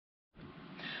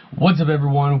What's up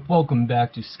everyone, welcome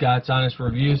back to Scott's Honest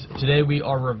Reviews. Today we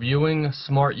are reviewing a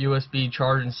smart USB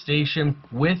charging station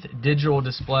with digital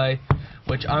display,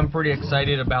 which I'm pretty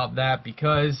excited about that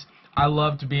because I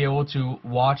love to be able to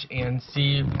watch and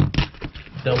see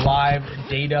the live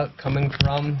data coming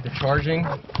from the charging.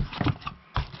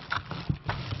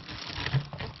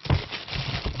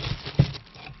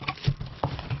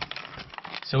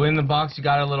 So in the box you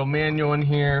got a little manual in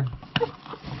here,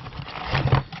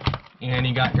 and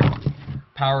you got your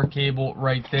power cable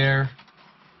right there.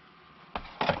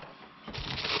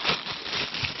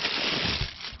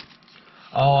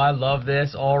 Oh, I love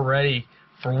this already.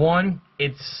 For one,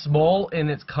 it's small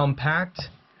and it's compact.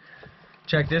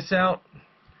 Check this out.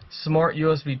 Smart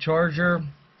USB charger.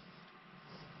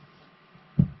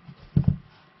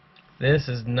 This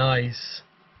is nice.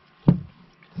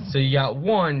 So you got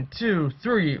 1, 2,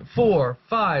 3, 4,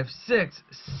 5, 6,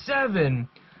 7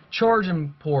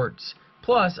 charging ports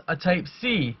plus a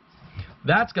Type-C.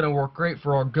 That's going to work great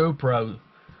for our GoPro.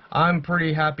 I'm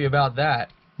pretty happy about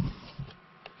that.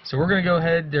 So we're going to go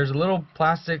ahead, there's a little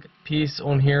plastic piece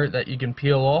on here that you can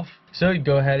peel off. So you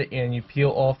go ahead and you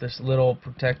peel off this little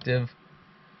protective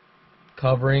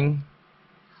covering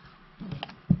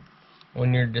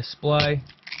on your display.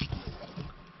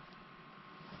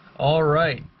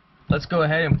 Alright, let's go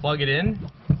ahead and plug it in.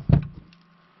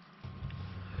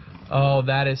 Oh,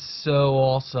 that is so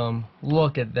awesome.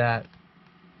 Look at that.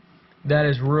 That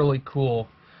is really cool.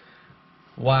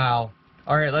 Wow.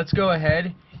 Alright, let's go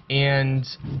ahead and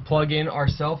plug in our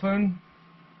cell phone.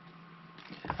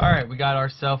 Alright, we got our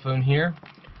cell phone here.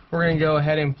 We're going to go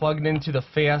ahead and plug it into the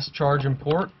fast charging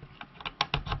port.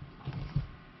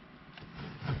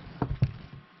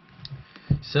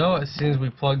 So, as soon as we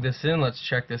plug this in, let's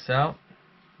check this out.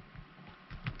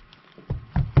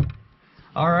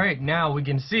 Alright, now we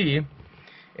can see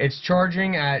it's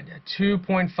charging at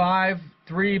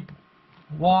 2.53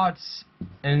 watts,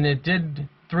 and it did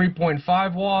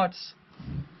 3.5 watts.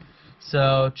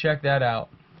 So check that out.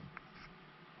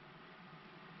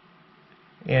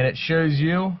 And it shows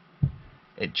you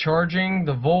it charging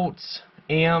the volts,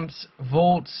 amps.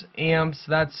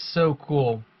 That's so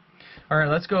cool. Alright,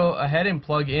 let's go ahead and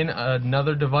plug in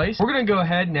another device. We're going to go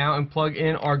ahead now and plug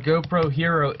in our GoPro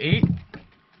Hero 8.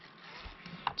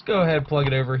 Let's go ahead and plug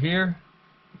it over here.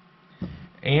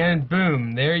 And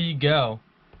boom, there you go.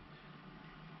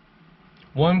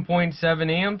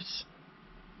 1.7 amps.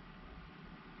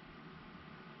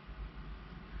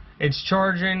 It's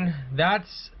charging.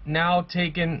 That's now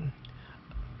taken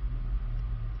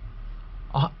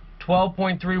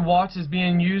 12.3 watts is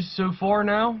being used so far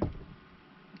now.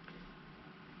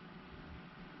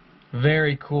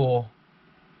 Very cool.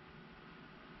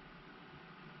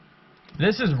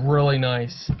 This is really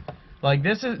nice. Like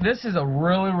this is a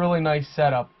really nice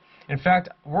setup. In fact,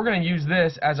 we're going to use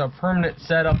this as a permanent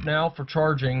setup now for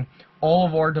charging all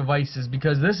of our devices,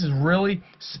 because this is really,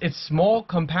 it's small,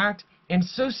 compact, and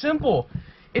so simple.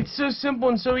 It's so simple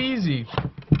and so easy.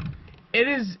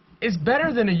 It's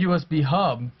better than a USB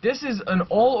hub. This is an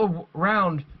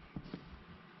all-around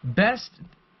best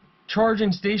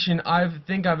charging station I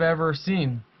think I've ever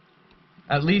seen.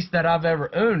 At least that I've ever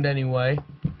owned anyway.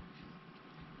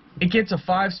 It gets a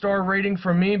 5-star rating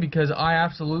from me because I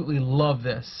absolutely love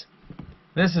this.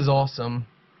 This is awesome.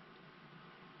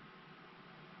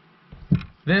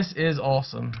 This is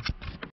awesome.